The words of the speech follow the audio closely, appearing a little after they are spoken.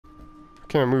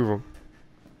Can't move them.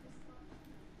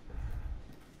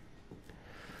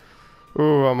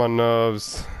 Ooh, I'm on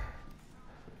nerves.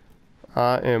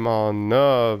 I am on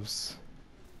nerves.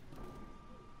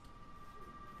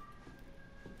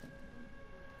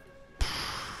 I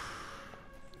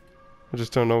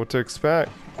just don't know what to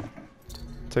expect.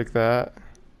 Take that.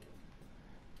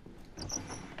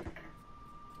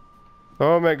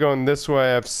 Oh, I'm going this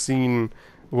way. I've seen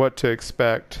what to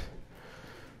expect.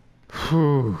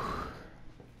 Whew.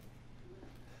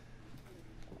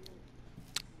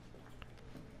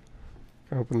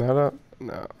 Can I open that up?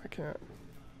 No, I can't.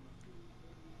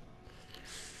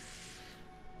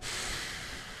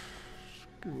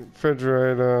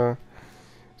 Refrigerator.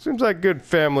 Seems like good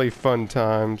family fun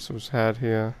times was had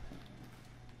here.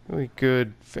 Really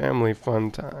good family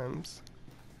fun times.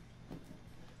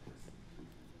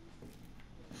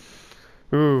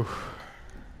 Ooh.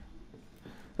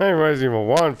 I think Resident Evil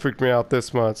 1 freaked me out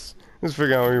this much. This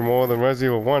freaked out me more than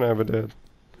Resident Evil 1 ever did.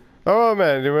 Oh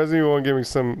man, Resident Evil 1 gave me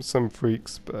some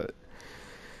freaks, but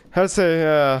I'd say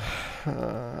the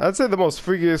most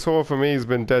freakiest horror for me has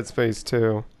been Dead Space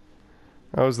 2.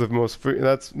 That was the most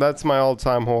that's my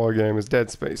all-time horror game is Dead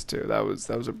Space 2. That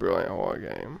was a brilliant horror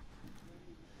game.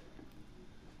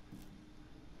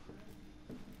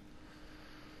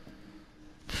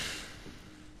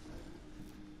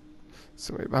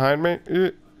 Somebody behind me.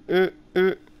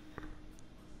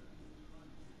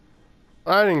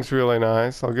 Lighting's really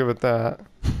nice. I'll give it that.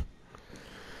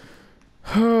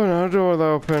 Oh, no door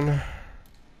open.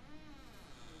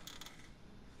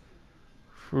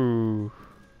 Ooh.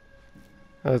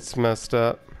 That's messed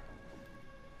up.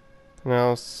 What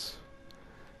else?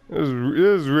 It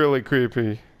was really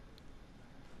creepy.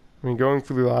 I mean, going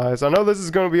through the eyes. I know this is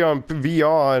going to be on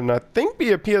VR and I think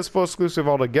be a PS4 exclusive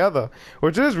altogether,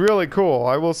 which is really cool.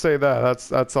 I will say that.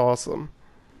 That's awesome.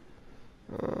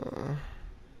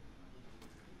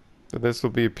 This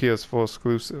will be a PS4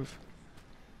 exclusive.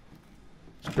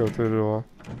 Let's go through the door.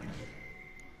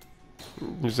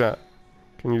 Use that.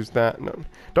 Can use that. No.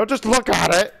 Don't just look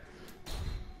at it!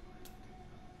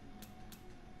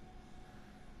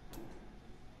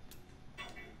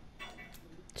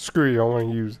 Screw you, I want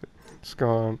to use it. It's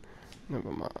gone.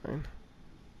 Never mind.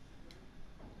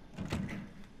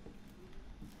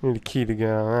 Need a key to get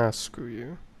out. Ah, screw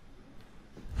you.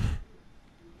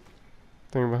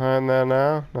 Thing behind that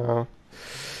now? No.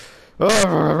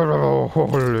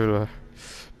 Oh,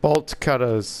 bolt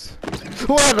cutters.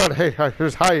 Hey,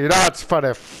 that's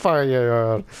funny.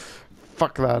 Fire.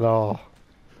 Fuck that all.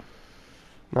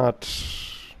 Not.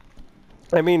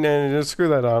 I mean, just screw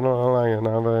that on. I don't like it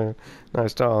now, but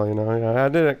nice doll, you know. Yeah, I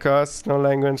didn't cuss. No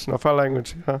language. No foul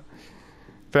language. Yeah.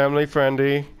 Family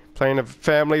friendly. Playing a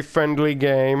family friendly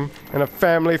game in a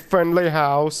family friendly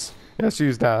house. Let's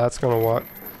use that. That's gonna work.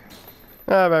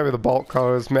 Maybe the bolt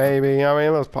cutters. Maybe. I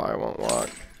mean, those probably won't work.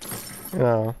 You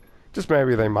know, just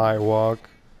maybe they might work.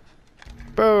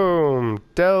 Boom!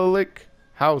 Delic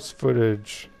house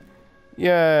footage.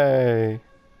 Yay!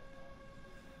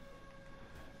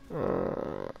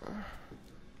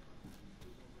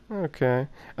 Okay.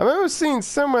 I remember seeing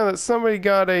somewhere that somebody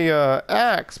got a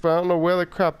axe, but I don't know where the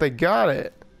crap they got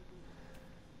it.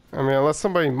 I mean, unless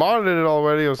somebody modded it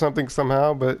already or something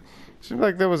somehow, but it seemed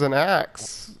like there was an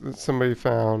axe that somebody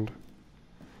found.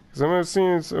 Because I remember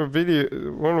seeing a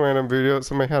video, one random video that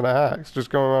somebody had an axe just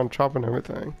going around chopping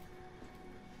everything.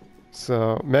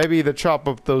 So maybe the chop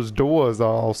of those doors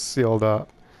are all sealed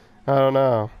up. I don't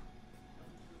know.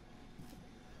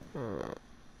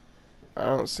 I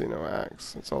don't see no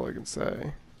axe. That's all I can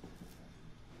say.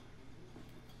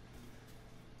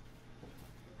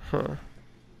 Huh.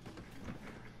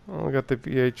 Well, I got the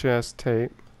VHS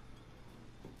tape.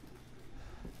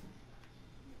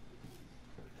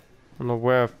 I don't know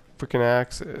where a freaking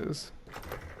axe is.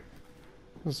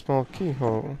 A small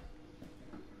keyhole.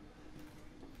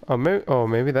 Oh,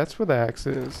 maybe that's where the axe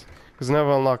is. Because I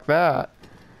never unlocked that.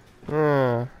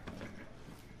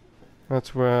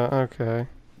 That's where, okay.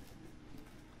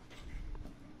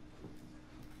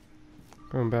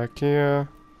 Going back here.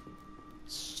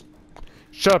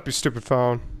 Shut up, you stupid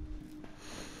phone.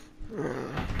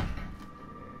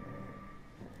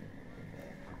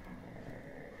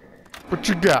 What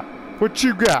you got? What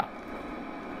you got?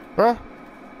 Huh?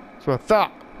 That's what I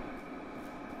thought.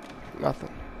 Nothing.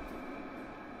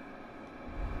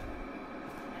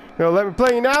 You know, let me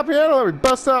play you now, piano? Let me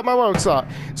bust out my Mozart.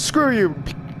 Screw you,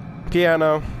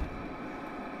 piano.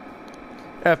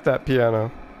 F that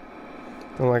piano.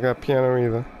 Don't like that piano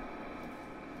either.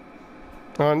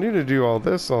 Oh, I need to do all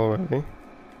this already.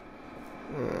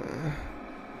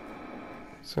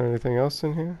 Is there anything else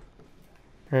in here?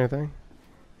 Anything?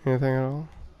 Anything at all?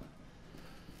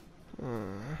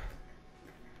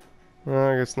 No,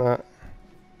 I guess not.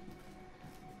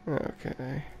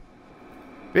 Okay.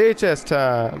 VHS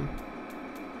time.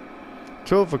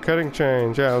 Tool for cutting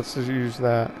change. Yeah, let's just use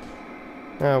that.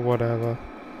 Yeah, whatever.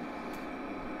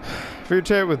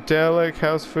 Videotape with derelict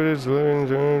house footage, living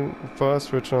room, fast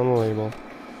switch on the label.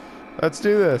 Let's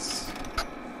do this.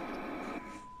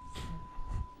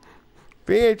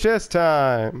 VHS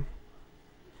time.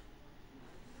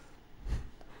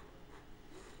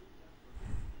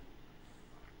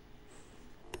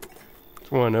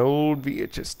 It's one old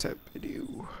VHS type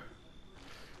video.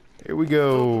 Here we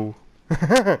go.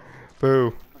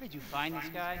 Boo. Where did you find this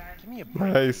guy? Give me a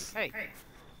break. Nice. Hey,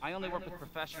 I only work with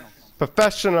professionals.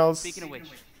 Professionals. Speaking of which,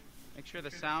 make sure the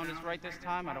sound is right this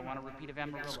time. I don't want a repeat of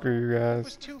Amarillo. Screw you It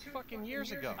was guys. 2 fucking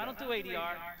years ago. I don't do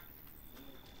ADR.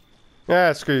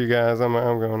 Yeah, screw you guys. I'm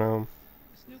going home.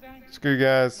 This new guy? Screw you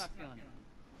guys. Not feeling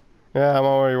it. Yeah, I'm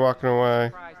already walking away.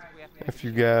 Surprised if we have to If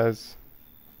you guys.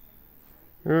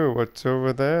 Ooh, what's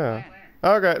over there?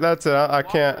 Okay, that's it. I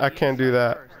can't do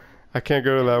that. I can't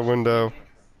go to that window.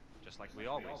 Just like we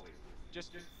always do.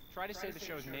 Just try to say the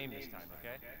show's name this time,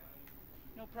 okay?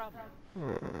 No problem.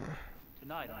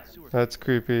 Tonight on the sewer. That's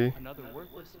creepy. Another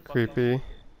worthless Creepy.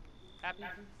 Happy?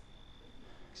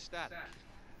 Ecstatic.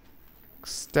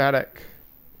 Static.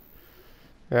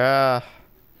 Yeah.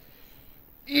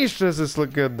 Eesh, does this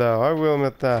look good though? I will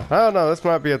admit that. I don't know, this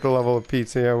might be at the level of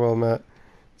pizza, I will admit.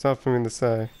 It's not for me to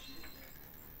say.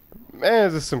 Man,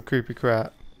 is this some creepy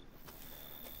crap.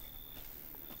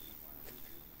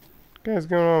 What guys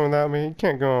going on without me? You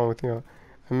can't go on with your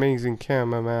amazing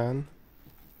cameraman.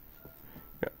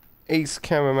 Got ace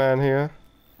cameraman here.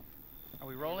 Are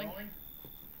we rolling?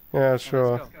 Yeah, Let's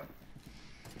sure. go.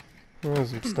 There's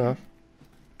some stuff.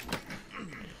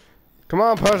 Come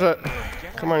on, push it.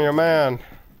 Come on, your man.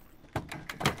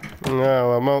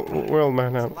 No, we'll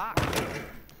man It's out. locked.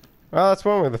 Well, that's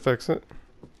one way to fix it.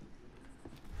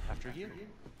 After you.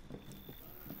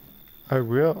 I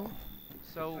will.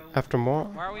 So, After more.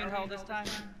 why are we in hell this time?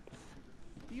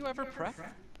 Do you ever prep?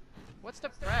 What's the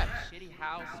prep? Shitty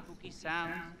house, spooky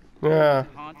sounds, Yeah.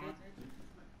 haunted.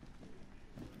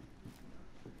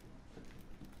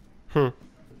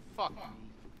 Fuck.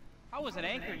 I was an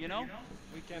anchor, you know?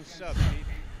 Weekend sub, Steve.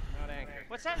 Not anchor.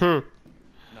 What's that? Hmm.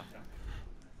 Nothing.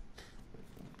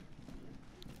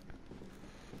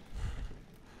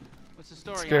 What's the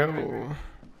story? Let's Andre? go.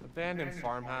 Abandoned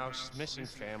farmhouse, missing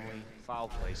family, foul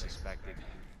play suspected.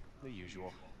 The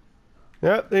usual.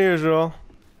 Yep, the usual.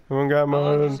 Everyone got How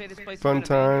long did you mode. say this place has Fun been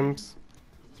abandoned? times.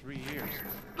 3 years.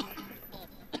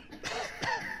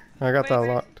 I got that Wait,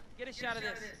 locked. Get a shot of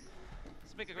this.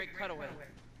 Let's make a great cutaway.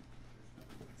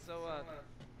 So,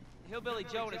 Hillbilly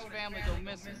Joe and his family go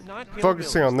missing. Not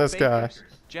Focusing hillbillies, on this guy. Bakers.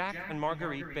 Jack and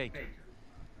Marguerite Baker.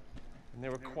 And they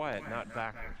were quiet, not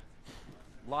backward.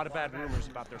 A lot of bad rumors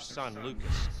about their son,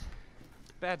 Lucas.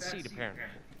 Bad seed, apparently.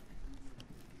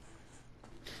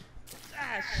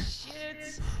 Ah,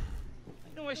 shit.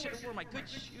 I knew I should have worn my good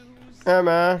shoes. Hey,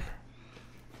 man.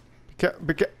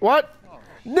 What?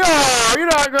 No, you're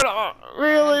not gonna.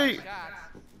 Really? Shots.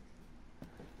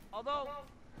 Although,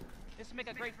 this would make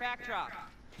a great backdrop.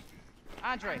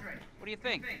 Andre, what do you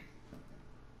think?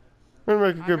 We're gonna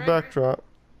make a good Andre? backdrop.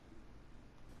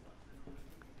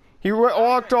 He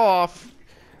walked off.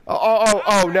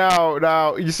 Oh,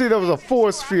 now. You see, there was a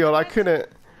force field. I couldn't.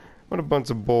 What a bunch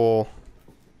of bull.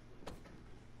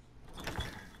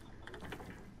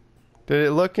 Did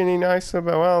it look any nicer?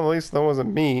 But well, at least there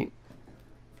wasn't meat.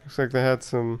 Looks like they had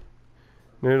some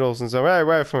noodles and stuff. Hey,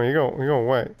 wait for me. You're gonna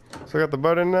wait. Still got the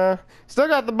butter in there? Still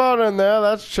got the butter in there.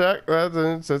 That's check.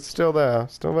 It's still there.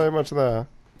 Still very much there.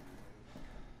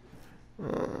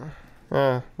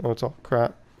 No, it's all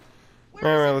crap.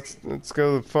 Anyway, let's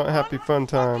go to the happy fun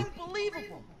time.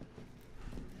 Unbelievable.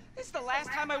 This is the last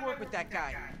time I work with that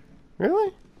guy.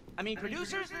 Really? I mean,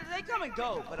 producers, they come and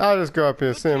go, but I'll just go up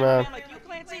here, good see, man. cameraman like you,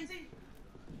 Clancy,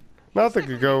 Nothing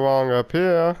could go wrong up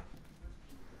here.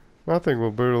 Nothing will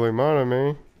brutally murder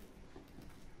me.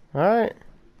 Alright.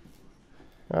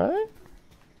 Alright.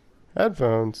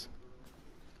 Headphones.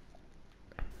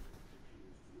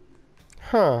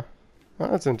 Huh.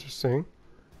 Well, that's interesting.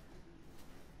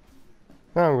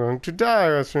 Now I'm going to die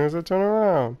as soon as I turn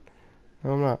around.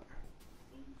 No, I'm not.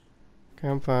 Okay,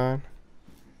 I'm fine.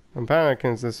 I'm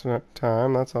panicking this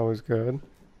time. That's always good.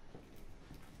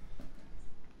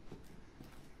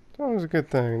 It's always a good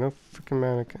thing. No freaking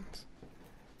mannequins.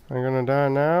 I'm gonna die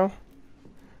now.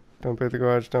 Don't pay the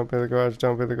garage. Don't pay the garage.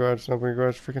 Don't pay the garage. Don't pay the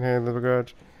garage. Freaking hate the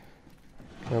garage.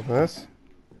 Can I open this?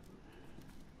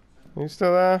 Are you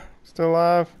still there? Still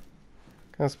alive?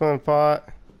 Can I spin a pot?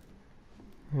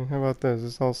 Hey, how about this?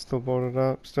 It's all still boarded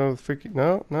up. Still freaky.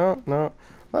 No, no, no.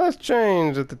 Well, that's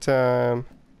changed at the time.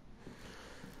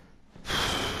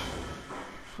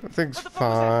 I think it's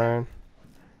fine.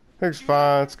 I think it's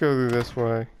fine. Let's go through this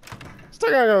way.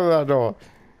 Still gotta go through that door.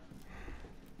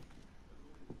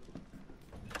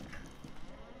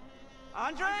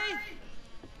 Andre?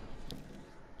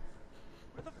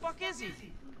 Where the fuck is he?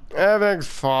 Everything's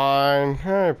fine.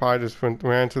 He probably just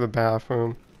ran to the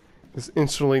bathroom. Just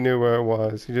instantly knew where it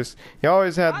was. He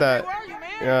always had Andre, where are you, man?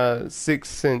 that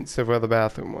sixth sense of where the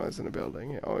bathroom was in a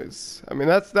building. He always. I mean,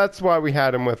 that's why we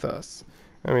had him with us.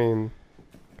 I mean,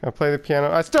 can I play the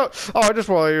piano? I just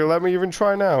want you to let me even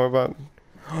try now. But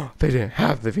they didn't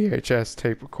have the VHS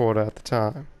tape recorder at the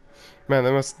time. Man,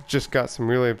 they must have just got some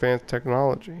really advanced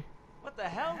technology. What the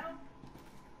hell?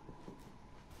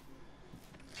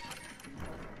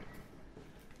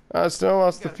 I still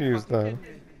lost the fuse though.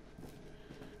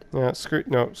 Yeah, screw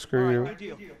you.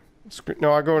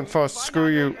 No, I go in first. Screw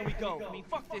you. We go. I mean,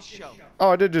 fuck this show. Oh,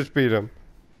 I did just beat him.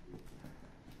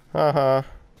 Ha ha.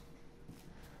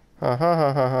 Ha ha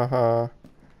ha ha ha ha.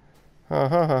 Ha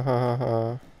ha ha ha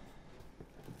ha.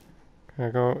 Can I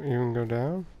go even go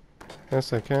down?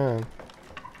 Yes, I can.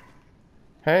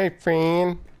 Hey,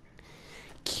 friend.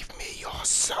 Give me your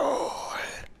soul.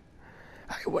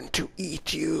 I want to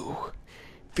eat you.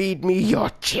 Feed me your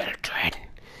children.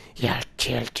 Your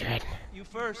children. You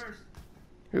first.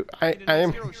 I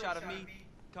am. Hero shot of me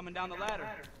coming down the ladder.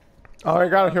 Oh, I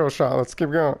got a hero shot. Let's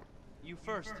keep going. You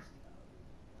first.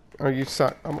 Oh, you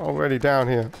suck. I'm already down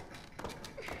here.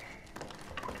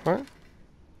 What?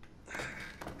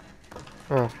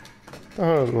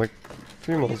 Oh, like a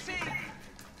few more.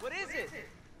 What is it?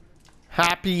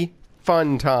 Happy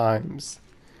fun times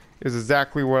is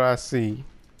exactly what I see.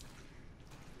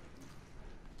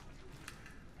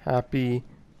 Happy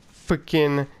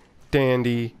freaking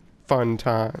dandy fun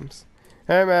times.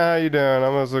 Hey man, how you doing?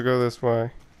 I'm gonna go this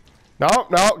way. No,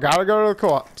 gotta go to the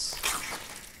corpse.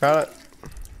 Got it.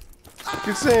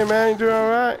 Good seeing, man. You doing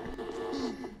alright?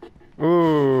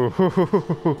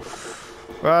 Ooh.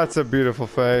 That's a beautiful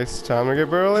face. Time to get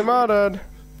brutally murdered.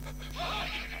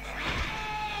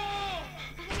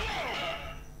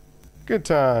 Good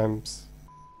times.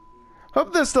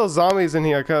 Hope there's still zombies in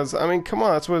here, cause I mean, come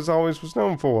on, that's what it always was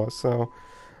known for. So,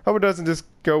 hope it doesn't just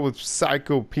go with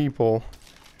psycho people.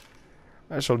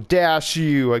 I shall dash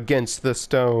you against the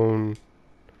stone.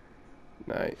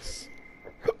 Nice.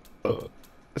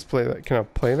 Let's play that. Can I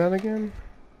play that again?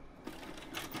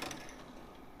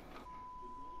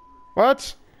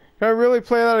 What? Can I really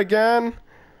play that again?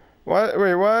 What?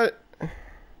 Wait, what?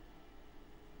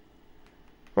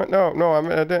 What? No.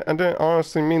 I didn't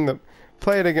honestly mean to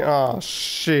play it again. Oh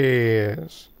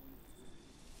shit!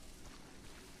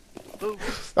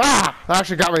 Ah! That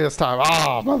actually got me this time.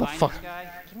 Ah, motherfucker.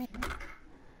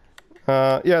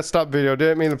 Yeah. Stop video.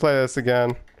 Didn't mean to play this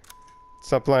again.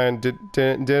 Stop playing.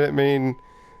 Didn't mean.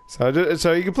 So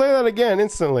you can play that again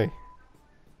instantly.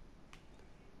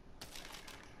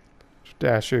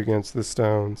 Dash you against the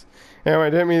stones. Anyway,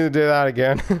 didn't mean to do that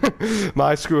again.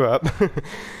 My screw up.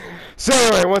 So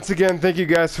anyway, once again, thank you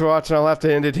guys for watching. I'll have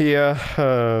to end it here.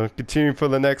 Continue for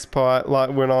the next part. A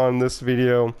lot went on in this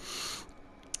video.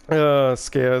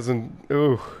 Scares and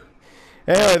ooh.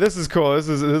 Anyway, this is cool. This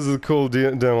is a cool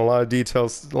demo. A lot of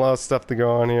details, a lot of stuff to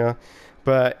go on here.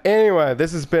 But anyway,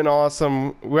 this has been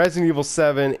awesome. Resident Evil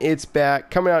 7, it's back.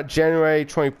 Coming out January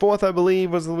 24th, I believe,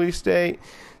 was the release date.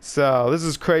 So this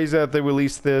is crazy that they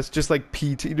released this, just like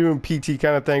PT, doing PT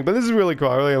kind of thing. But this is really cool.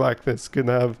 I really like this. Good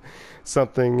to have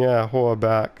something, yeah, horror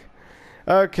back.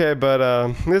 Okay, but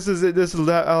this is it.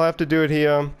 I'll have to do it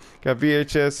here. Got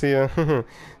VHS here.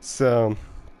 So,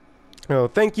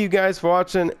 thank you guys for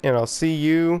watching, and I'll see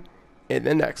you in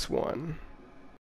the next one.